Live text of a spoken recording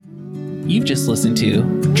You've just listened to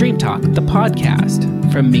Dream Talk, the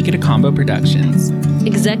podcast from Make It a Combo Productions.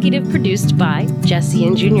 Executive produced by Jesse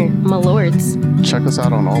and Junior, my lords. Check us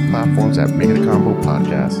out on all platforms at Make It a Combo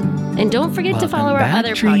Podcast. And don't forget to follow our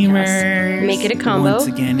other podcasts, Make It a Combo Once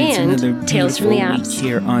again, it's and Tales from the Apps.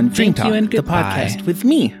 Here on Dream Talk, the podcast with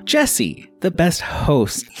me, Jesse, the best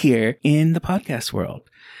host here in the podcast world.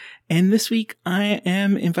 And this week, I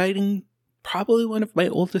am inviting probably one of my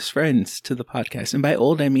oldest friends to the podcast. And by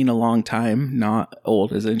old, I mean a long time, not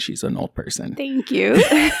old as in she's an old person. Thank you.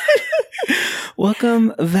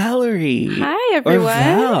 Welcome, Valerie. Hi, everyone. Or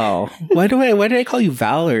Val. Why did I call you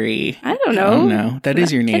Valerie? I don't know. I don't know. That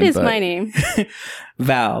is your name. It is my name.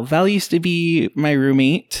 Val. Val used to be my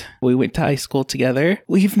roommate. We went to high school together.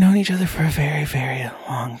 We've known each other for a very, very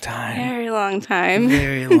long time. Very long time.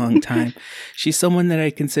 Very long time. She's someone that I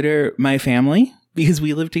consider my family because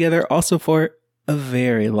we lived together also for a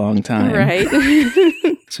very long time. Right.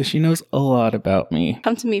 So she knows a lot about me.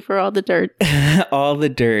 Come to me for all the dirt. All the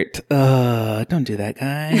dirt. Don't do that,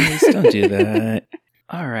 guys. Don't do that.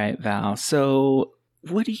 All right, Val. So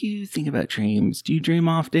what do you think about dreams? Do you dream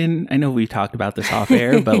often? I know we talked about this off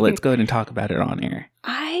air, but let's go ahead and talk about it on air.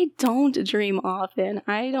 I don't dream often.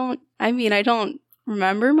 I don't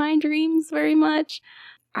remember my dreams very much.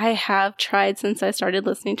 I have tried since I started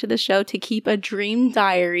listening to the show to keep a dream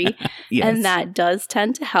diary. Yes. And that does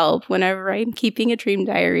tend to help. Whenever I'm keeping a dream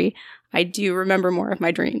diary, I do remember more of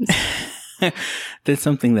my dreams. That's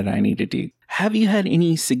something that I need to do. Have you had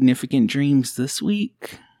any significant dreams this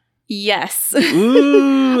week? Yes.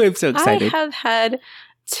 Ooh, I'm so excited. I have had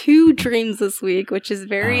 2 dreams this week, which is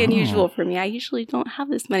very unusual for me. I usually don't have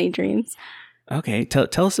this many dreams. Okay,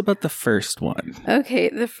 tell us about the first one. Okay,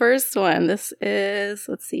 the first one. This is,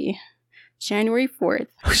 let's see, January 4th.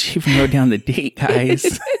 Oh, she even wrote down the date,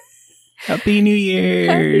 guys. Happy New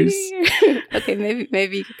Year's. Happy New Year. Okay,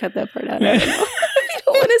 maybe you could cut that part out. I don't know. I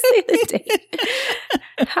don't want to say the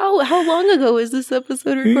date. How long ago was this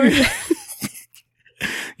episode recorded?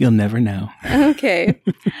 You'll never know. Okay.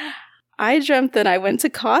 I dreamt that I went to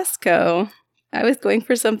Costco. I was going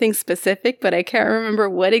for something specific, but I can't remember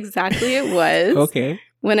what exactly it was. Okay.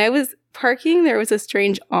 When I was parking, there was a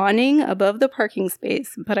strange awning above the parking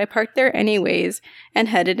space, but I parked there anyways and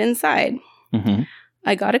headed inside. Mm-hmm.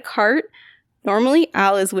 I got a cart. Normally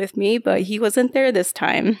Al is with me, but he wasn't there this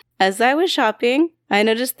time. As I was shopping, I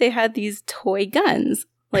noticed they had these toy guns,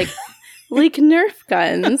 like Nerf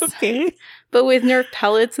guns, Okay. but with Nerf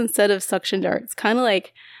pellets instead of suction darts. Kind of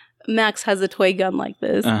like Max has a toy gun like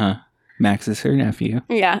this. Uh-huh. Max is her nephew.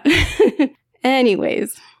 Yeah.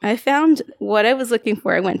 Anyways, I found what I was looking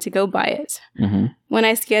for. I went to go buy it. Mm-hmm. When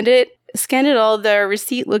I scanned it all, the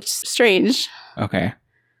receipt looked strange. Okay.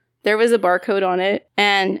 There was a barcode on it,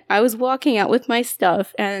 and I was walking out with my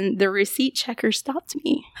stuff, and the receipt checker stopped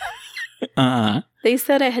me. Uh-huh. They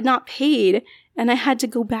said I had not paid, and I had to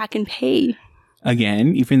go back and pay.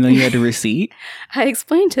 Again, even though you had a receipt? I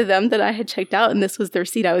explained to them that I had checked out, and this was the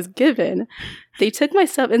receipt I was given. They took my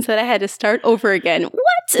stuff and said I had to start over again.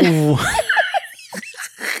 What?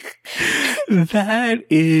 That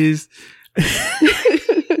is...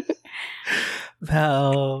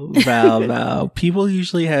 Val. People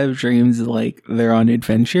usually have dreams like they're on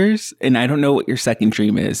adventures, and I don't know what your second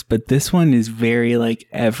dream is, but this one is very like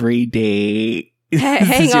everyday.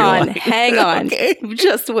 Hang on. Okay.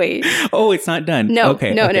 Just wait. Oh, it's not done. No,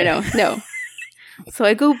 Okay. No. So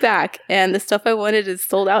I go back, and the stuff I wanted is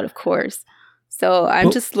sold out, of course. So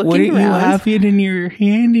I'm just looking around. You have it in your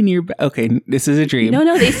hand in your okay, this is a dream.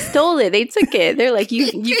 No, they stole it. They took it. They're like,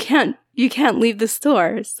 you can't leave the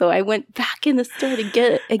store. So I went back in the store to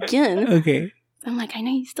get it again. Okay. I'm like, I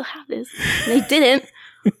know you still have this. And they didn't.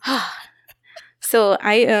 So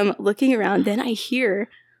I am looking around. Then I hear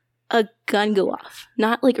a gun go off.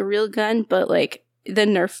 Not like a real gun, but like the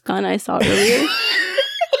Nerf gun I saw earlier.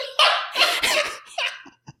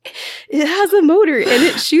 It has a motor and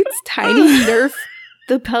it shoots tiny Nerf,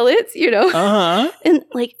 the pellets, Uh-huh. And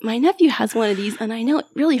like my nephew has one of these, and I know it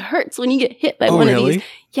really hurts when you get hit by one of these.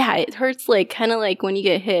 Yeah, it hurts like kind of like when you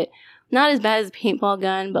get hit. Not as bad as a paintball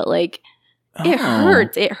gun, but like it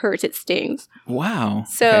hurts. It hurts. It stings. Wow.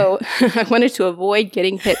 So I wanted to avoid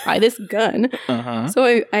getting hit by this gun. Uh-huh.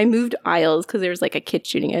 So I moved aisles because there was like a kid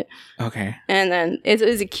shooting it. Okay. And then it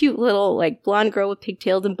was a cute little like blonde girl with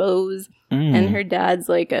pigtails and bows. And her dad's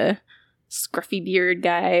like a scruffy beard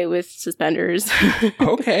guy with suspenders.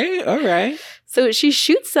 Okay. All right. So she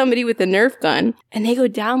shoots somebody with a Nerf gun, and they go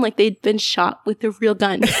down like they'd been shot with a real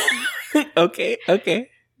gun. Okay.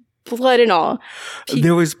 Blood and all.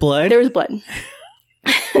 There was blood? There was blood.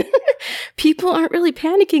 People aren't really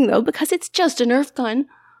panicking, though, because it's just a Nerf gun.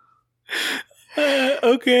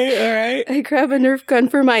 Okay, all right. I grab a Nerf gun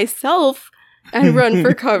for myself and run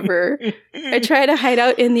for cover. I try to hide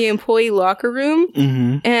out in the employee locker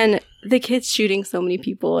room, and the kids shooting so many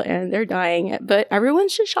people, and they're dying. But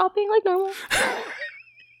everyone's just shopping like normal.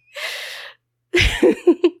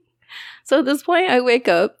 So at this point, I wake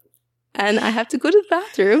up, and I have to go to the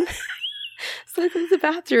bathroom. So I go to the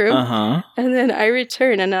bathroom, and then I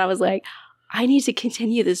return, and I was like, I need to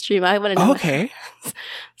continue this dream. I want to know. Okay.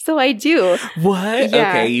 So I do. What? Yeah.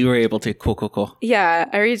 Okay, you were able to. Cool. Yeah,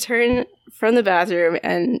 I return from the bathroom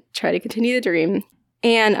and try to continue the dream.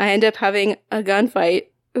 And I end up having a gunfight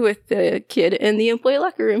with the kid in the employee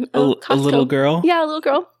locker room. A little girl? Yeah, a little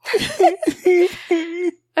girl.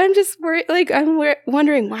 I'm just worried. Like, I'm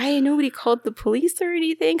wondering why nobody called the police or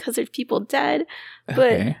anything, because there's people dead.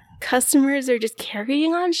 But customers are just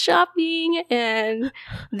carrying on shopping, and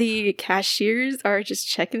the cashiers are just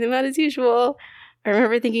checking them out as usual. I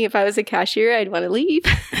remember thinking if I was a cashier, I'd want to leave.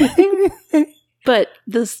 But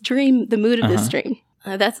this dream, the mood of this dream,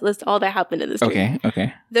 that's all that happened in this dream.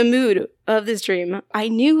 Okay. The mood of this dream, I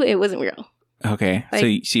knew it wasn't real. Okay.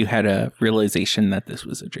 Like, so you had a realization that this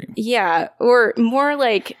was a dream. Yeah. Or more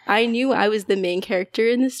like I knew I was the main character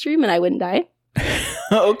in this dream and I wouldn't die.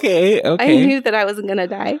 Okay. I knew that I wasn't going to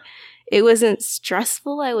die. It wasn't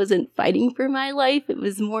stressful. I wasn't fighting for my life. It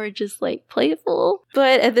was more just like playful.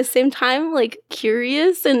 But at the same time, like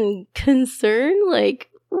curious and concerned. Like,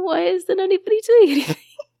 why isn't anybody doing anything?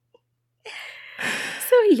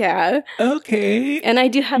 So yeah. Okay. And I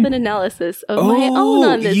do have an analysis of my own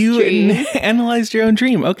on this dream. You analyzed your own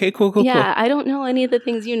dream. Okay, cool. Yeah, I don't know any of the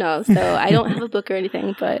things you know, so I don't have a book or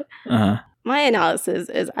anything, but my analysis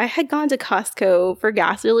is I had gone to Costco for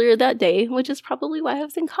gas earlier that day, which is probably why I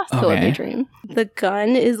was in Costco in my dream. The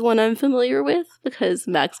gun is one I'm familiar with because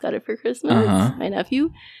Max got it for Christmas, my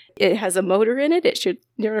nephew. It has a motor in it. It shoots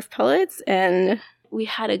Nerf pellets, and we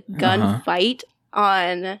had a gun fight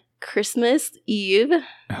on Christmas Eve.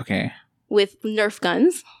 Okay. With Nerf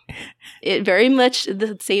guns. It very much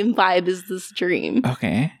the same vibe as this dream.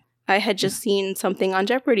 Okay. I had just seen something on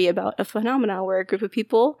Jeopardy about a phenomenon where a group of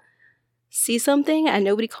people see something and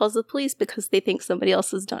nobody calls the police because they think somebody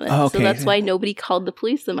else has done it. Okay. So that's why nobody called the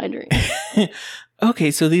police in my dream.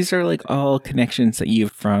 Okay, so these are like all connections that you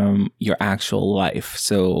have from your actual life.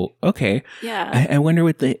 So, okay. Yeah. I wonder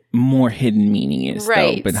what the more hidden meaning is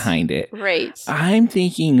though, behind it. Right. I'm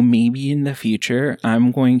thinking maybe in the future,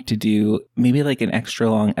 I'm going to do maybe like an extra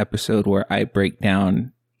long episode where I break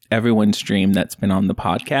down everyone's dream that's been on the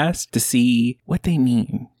podcast to see what they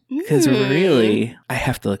mean. Because really, I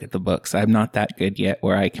have to look at the books. I'm not that good yet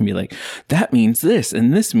where I can be like, that means this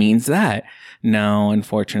and this means that. No,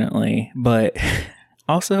 unfortunately. But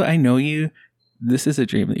also, I know you. This is a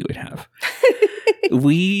dream that you would have.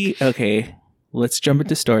 Okay, let's jump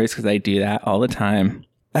into stories because I do that all the time.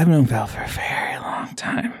 I've known Val for a very long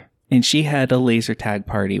time. And she had a laser tag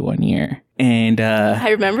party one year. And I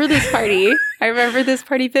remember this party. I remember this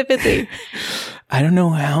party vividly. I don't know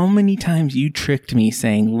how many times you tricked me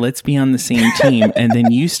saying, let's be on the same team. And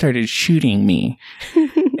then you started shooting me.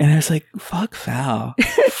 And I was like, fuck Val.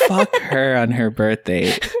 Fuck her on her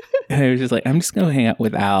birthday. And I was just like, I'm just going to hang out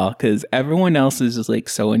with Al because everyone else is just like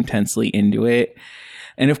so intensely into it.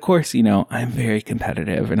 And of course, you know, I'm very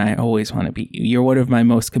competitive and I always want to beat you. You're one of my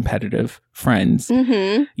most competitive friends.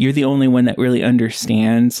 Mm-hmm. You're the only one that really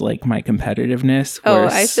understands like my competitiveness. Oh,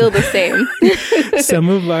 I feel the same. Some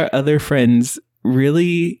of our other friends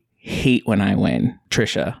really hate when I win.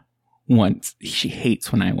 Trisha, once, she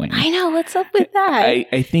hates when I win. I know. What's up with that?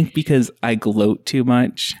 I think because I gloat too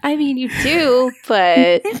much. I mean, you do,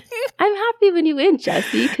 but I'm happy when you win,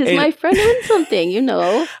 Jesse, because my friend wins something, you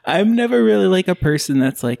know. I'm never really like a person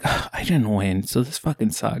that's like, oh, I didn't win, so this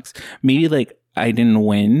fucking sucks. Maybe like, I didn't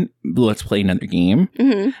win, let's play another game.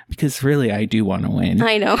 Mm-hmm. Because really, I do want to win.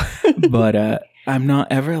 I know. But I'm not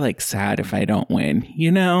ever like sad if I don't win,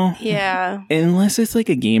 you know? Yeah. Unless it's like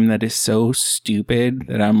a game that is so stupid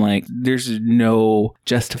that I'm like, there's no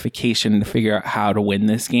justification to figure out how to win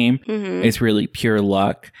this game. Mm-hmm. It's really pure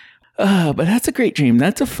luck. But that's a great dream.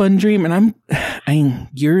 That's a fun dream. And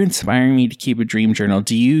you're inspiring me to keep a dream journal.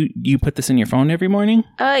 Do you put this in your phone every morning?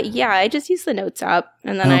 Yeah, I just use the Notes app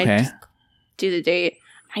and then I just do the date.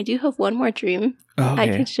 I do have one more dream I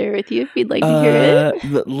can share with you if you'd like to hear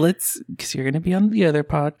it. Let's, because you're going to be on the other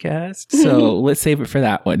podcast. So let's save it for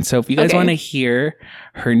that one. So if you guys want to hear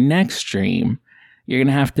her next dream, you're going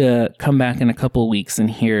to have to come back in a couple of weeks and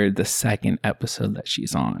hear the second episode that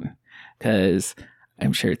she's on. Because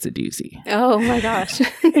I'm sure it's a doozy. Oh my gosh.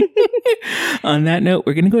 On that note,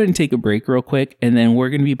 we're going to go ahead and take a break real quick. And then we're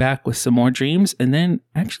going to be back with some more dreams. And then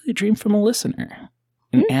actually a dream from a listener.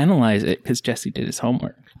 and analyze it because Jesse did his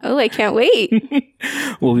homework. Oh, I can't wait.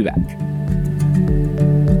 We'll be back.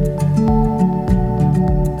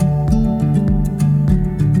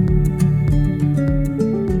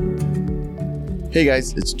 Hey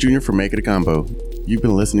guys, it's Junior from Make It a Combo. You've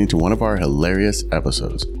been listening to one of our hilarious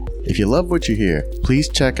episodes. If you love what you hear, please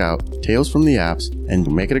check out Tales from the Apps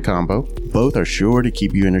and Make It a Combo. Both are sure to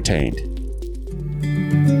keep you entertained.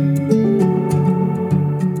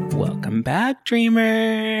 Welcome back,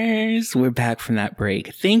 dreamers. We're back from that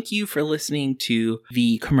break. Thank you for listening to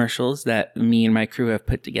the commercials that me and my crew have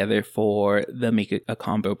put together for the Make It a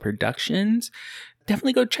Combo productions.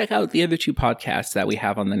 Definitely go check out the other two podcasts that we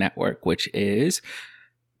have on the network, which is,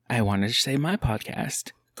 I wanted to say my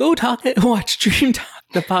podcast. Go watch Dream Talk,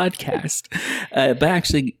 the podcast. But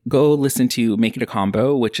actually, go listen to Make It a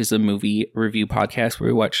Combo, which is a movie review podcast where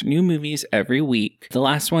we watch new movies every week. The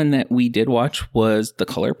last one that we did watch was The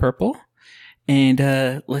Color Purple. And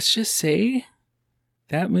let's just say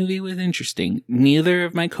that movie was interesting. Neither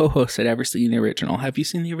of my co-hosts had ever seen the original. Have you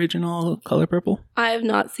seen the original Color Purple? I have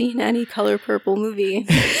not seen any Color Purple movie.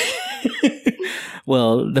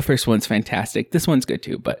 Well, the first one's fantastic. This one's good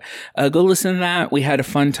too, but go listen to that. We had a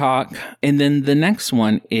fun talk. And then the next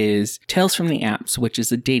one is Tales from the Apps, which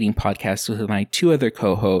is a dating podcast with my two other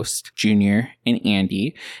co-hosts, Junior and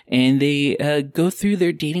Andy. And they go through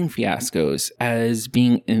their dating fiascos as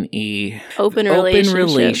being in a open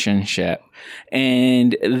relationship.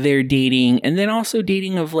 And they're dating, and then also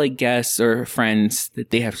dating of like guests or friends that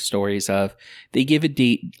they have stories of. They give a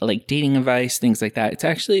dating advice, things like that. It's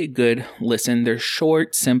actually a good listen. They're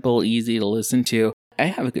short, simple, easy to listen to. I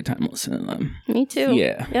have a good time listening to them. Me too.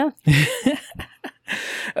 Yeah.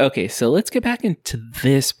 Okay, so let's get back into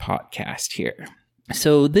this podcast here.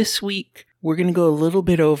 So this week, we're going to go a little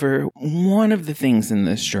bit over one of the things in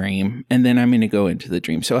this dream, and then I'm going to go into the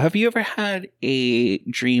dream. So have you ever had a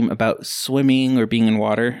dream about swimming or being in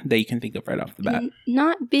water that you can think of right off the bat?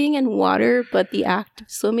 Not being in water, but the act of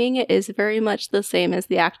swimming is very much the same as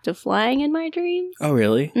the act of flying in my dreams. Oh,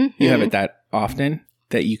 really? Mm-hmm. You have it that often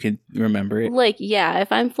that you can remember it? Like, yeah,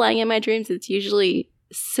 if I'm flying in my dreams, it's usually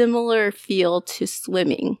similar feel to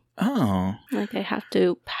swimming. Oh. Like I have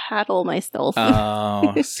to paddle myself.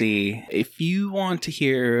 Oh, see. If you want to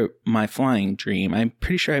hear my flying dream, I'm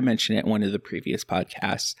pretty sure I mentioned it in one of the previous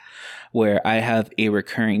podcasts where I have a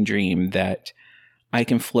recurring dream that I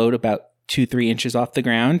can float about 2-3 inches off the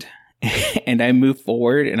ground and I move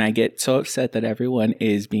forward and I get so upset that everyone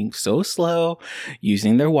is being so slow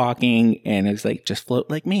using their walking, and it's like, just float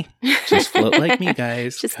like me. Just float like me,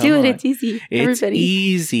 guys. Just Come do it. on. It's easy. It's Everybody.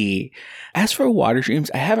 easy. As for water dreams,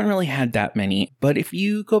 I haven't really had that many, but if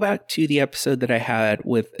you go back to the episode that I had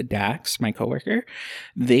with Dax, my coworker,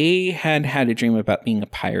 they had a dream about being a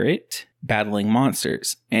pirate battling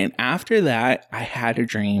monsters. And after that, I had a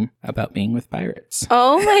dream about being with pirates.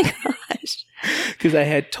 Oh my gosh. Because I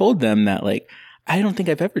had told them that, like, I don't think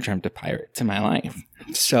I've ever dreamt of pirates in my life.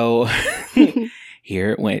 So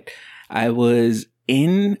here it went. I was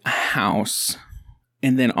in a house,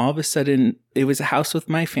 and then all of a sudden, it was a house with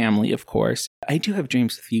my family, of course. I do have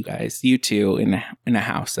dreams with you guys, you too, in a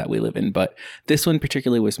house that we live in, but this one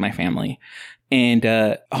particularly was my family. And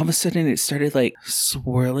all of a sudden, it started like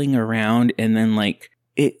swirling around, and then like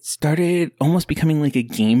it started almost becoming like a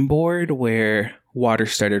game board where water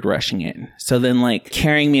started rushing in. So then like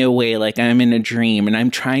carrying me away like I'm in a dream, and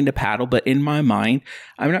I'm trying to paddle, but in my mind,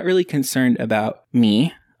 I'm not really concerned about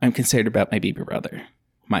me. I'm concerned about my baby brother,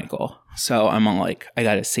 Michael. So I'm all like, I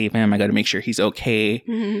gotta save him. I gotta make sure he's okay.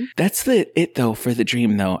 Mm-hmm. That's it though for the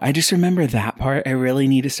dream though. I just remember that part. I really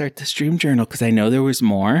need to start this dream journal because I know there was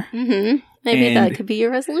more. Mm-hmm. Maybe that could be your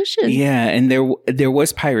resolution. Yeah, and there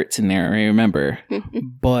was pirates in there, I remember.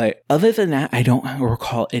 But other than that, I don't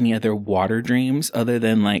recall any other water dreams other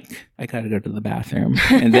than like, I gotta go to the bathroom.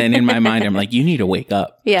 And then in my mind, I'm like, you need to wake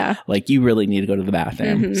up. Yeah. Like, you really need to go to the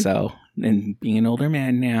bathroom. Mm-hmm. So, and being an older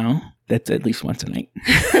man now, that's at least once a night.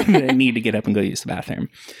 I need to get up and go use the bathroom.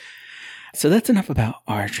 So that's enough about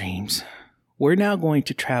our dreams. We're now going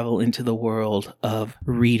to travel into the world of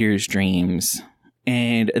readers' dreams.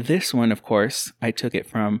 And this one, of course, I took it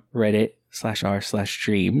from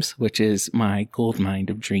Reddit/r/dreams, which is my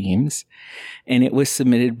goldmine of dreams. And it was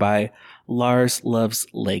submitted by Lars Loves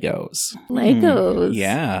Legos. Legos.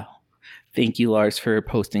 Yeah. Thank you, Lars, for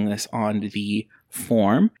posting this on the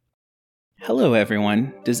form. Hello,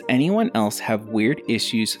 everyone. Does anyone else have weird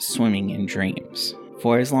issues swimming in dreams?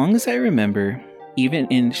 For as long as I remember, even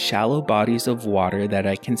in shallow bodies of water that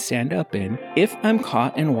I can stand up in, if I'm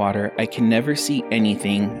caught in water, I can never see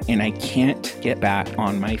anything and I can't get back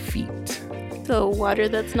on my feet. So water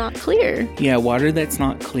that's not clear. Yeah, water that's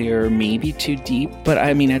not clear, maybe too deep. But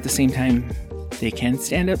I mean, at the same time, they can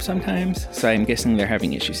stand up sometimes. So I'm guessing they're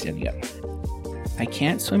having issues standing up. I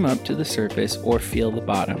can't swim up to the surface or feel the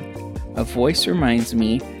bottom. A voice reminds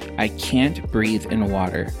me I can't breathe in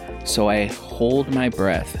water, so I hold my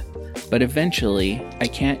breath. But eventually, I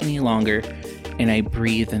can't any longer, and I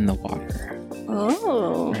breathe in the water.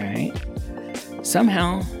 Oh. Right?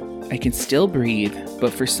 Somehow, I can still breathe,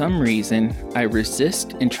 but for some reason, I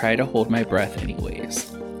resist and try to hold my breath anyways.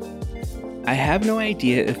 I have no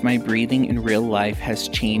idea if my breathing in real life has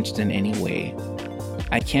changed in any way.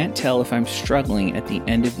 I can't tell if I'm struggling at the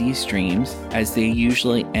end of these dreams, as they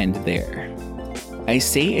usually end there. I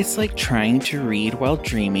say it's like trying to read while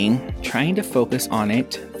dreaming, trying to focus on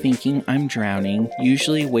it, thinking I'm drowning,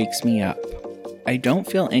 usually wakes me up. I don't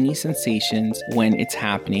feel any sensations when it's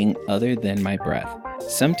happening other than my breath.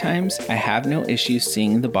 Sometimes I have no issues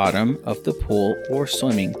seeing the bottom of the pool or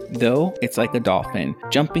swimming, though it's like a dolphin,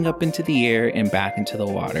 jumping up into the air and back into the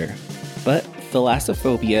water. But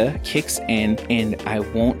thalassophobia kicks in, and I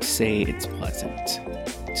won't say it's pleasant.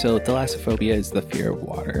 So thalassophobia is the fear of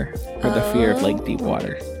water, or the fear of like deep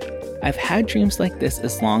water. I've had dreams like this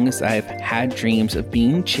as long as I've had dreams of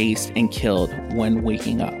being chased and killed when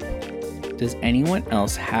waking up. Does anyone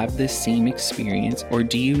else have this same experience, or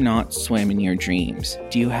do you not swim in your dreams?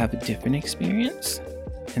 Do you have a different experience?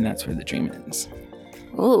 And that's where the dream ends.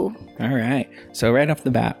 Oh. All right. So right off the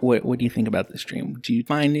bat, what do you think about this dream? Do you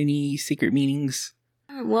find any secret meanings?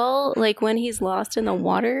 Well, like when he's lost in the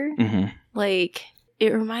water, like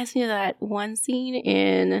it reminds me of that one scene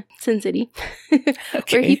in Sin City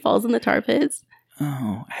where he falls in the tar pits.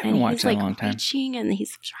 Oh, I haven't watched that in a long time. Reaching, and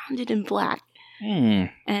he's surrounded in black.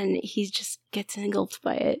 And he just gets engulfed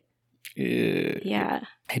by it. Yeah.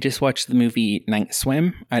 I just watched the movie Night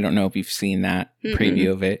Swim. I don't know if you've seen that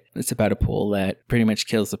preview of it. It's about a pool that pretty much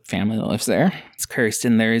kills the family that lives there. It's cursed,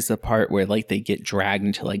 and there is a part where like they get dragged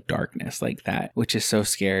into like darkness like that, which is so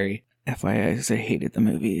scary. FYI, I hated the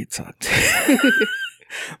movie. It sucked.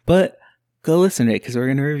 But go listen to it because we're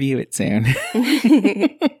going to review it soon.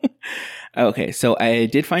 Okay, so I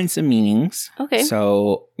did find some meanings. Okay.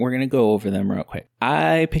 So we're going to go over them real quick.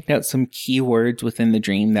 I picked out some keywords within the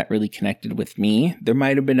dream that really connected with me. There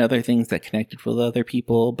might have been other things that connected with other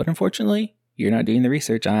people, but unfortunately, you're not doing the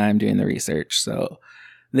research. I'm doing the research. So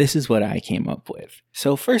this is what I came up with.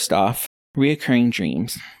 So first off, reoccurring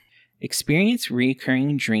dreams. Experience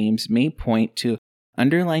reoccurring dreams may point to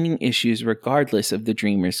underlying issues regardless of the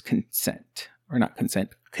dreamer's content.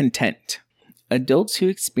 Adults who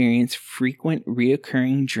experience frequent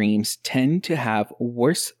reoccurring dreams tend to have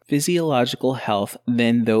worse physiological health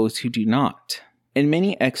than those who do not. And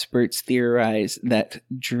many experts theorize that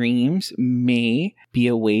dreams may be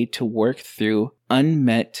a way to work through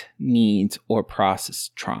unmet needs or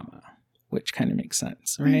process trauma, which kind of makes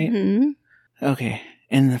sense, right? Okay.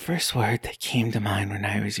 And the first word that came to mind when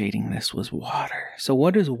I was reading this was water. So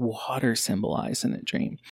what does water symbolize in a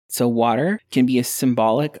dream? So water can be a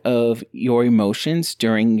symbolic of your emotions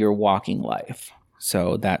during your walking life.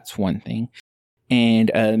 So that's one thing.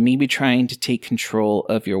 And maybe trying to take control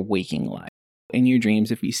of your waking life. In your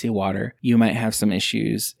dreams, if you see water, you might have some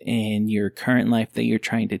issues in your current life that you're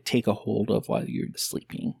trying to take a hold of while you're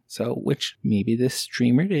sleeping. So, which maybe this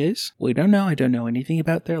dreamer is. We don't know. I don't know anything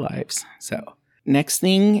about their lives. So, next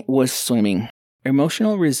thing was swimming.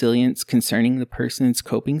 Emotional resilience concerning the person's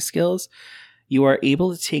coping skills. You are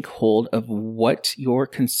able to take hold of what your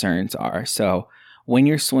concerns are. So when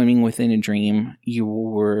you're swimming within a dream, you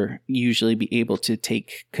will usually be able to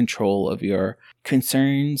take control of your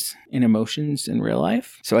concerns and emotions in real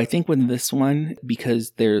life. So I think with this one,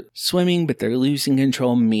 because they're swimming, but they're losing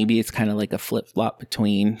control, maybe it's kind of like a flip-flop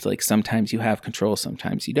between, like sometimes you have control,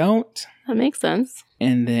 sometimes you don't. That makes sense.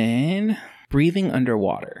 And then breathing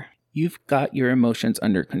underwater. You've got your emotions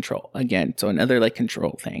under control. Again, so another like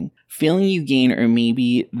control thing. Feeling you gain or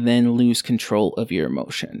maybe then lose control of your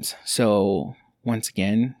emotions. So once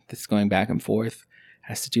again, this going back and forth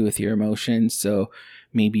has to do with your emotions. So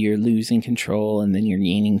maybe you're losing control and then you're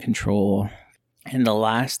gaining control. And the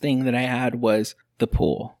last thing that I had was the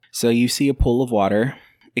pool. So you see a pool of water.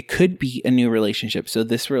 It could be a new relationship. So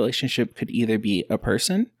this relationship could either be a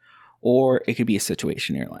person or it could be a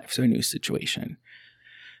situation in your life. So a new situation.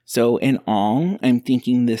 So in all, I'm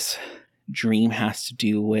thinking this dream has to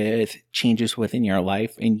do with changes within your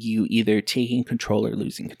life and you either taking control or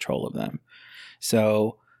losing control of them.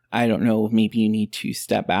 So I don't know, maybe you need to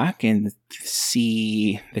step back and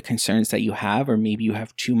see the concerns that you have, or maybe you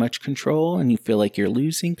have too much control and you feel like you're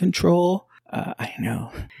losing control. I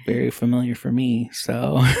know, very familiar for me.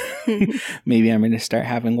 So maybe I'm going to start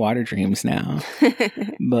having water dreams now.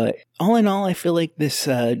 But all in all, I feel like this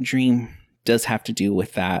dream does have to do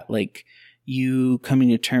with that. Like you coming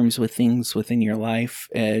to terms with things within your life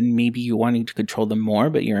and maybe you wanting to control them more,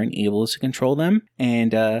 but you're unable to control them.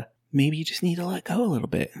 And maybe you just need to let go a little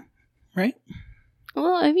bit, right?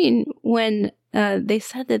 Well, I mean, when they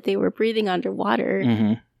said that they were breathing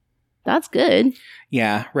underwater, that's good.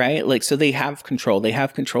 Yeah, right? Like, so they have control. They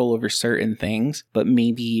have control over certain things, but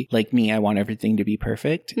maybe, like me, I want everything to be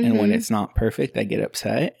perfect. And when it's not perfect, I get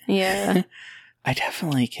upset. Yeah. I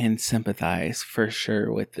definitely can sympathize for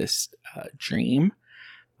sure with this dream.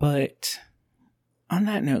 But on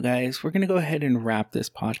that note, guys, we're going to go ahead and wrap this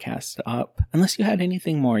podcast up. Unless you had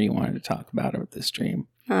anything more you wanted to talk about this dream.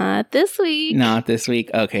 Not this week. Not this week.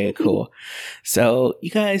 Okay, cool. So you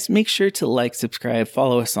guys make sure to like, subscribe,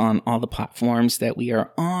 follow us on all the platforms that we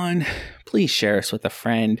are on. Please share us with a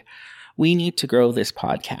friend. We need to grow this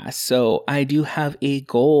podcast. So I do have a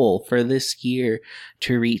goal for this year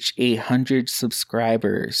to reach 100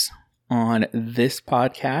 subscribers on this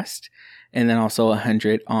podcast and then also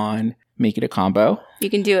 100 on Make It a Combo. You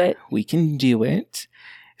can do it. We can do it.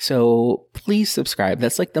 So please subscribe.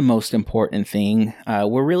 That's like the most important thing.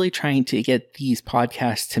 We're really trying to get these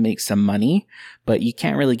podcasts to make some money, but you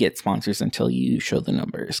can't really get sponsors until you show the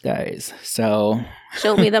numbers, guys. So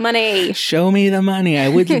show me the money. Show me the money. I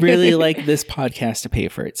would really like this podcast to pay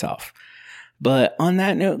for itself. But on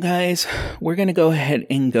that note, guys, we're going to go ahead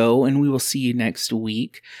and go, and we will see you next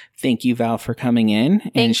week. Thank you, Val, for coming in.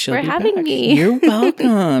 Thanks for having me. You're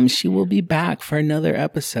welcome. She will be back for another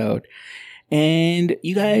episode. And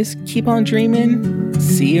you guys keep on dreaming.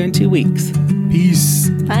 See you in 2 weeks. Peace.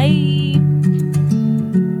 Bye.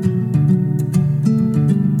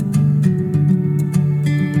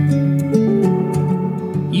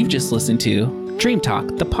 You've just listened to Dream Talk,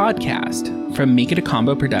 the podcast from Make It a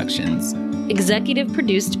Combo Productions. Executive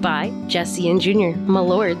produced by Jesse and Junior, my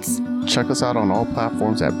lords. Check us out on all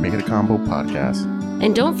platforms at Make It a Combo Podcast.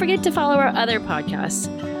 And don't forget to follow our other podcasts,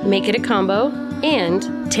 Make It a Combo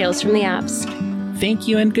and Tales from the Apps. Thank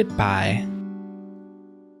you and goodbye.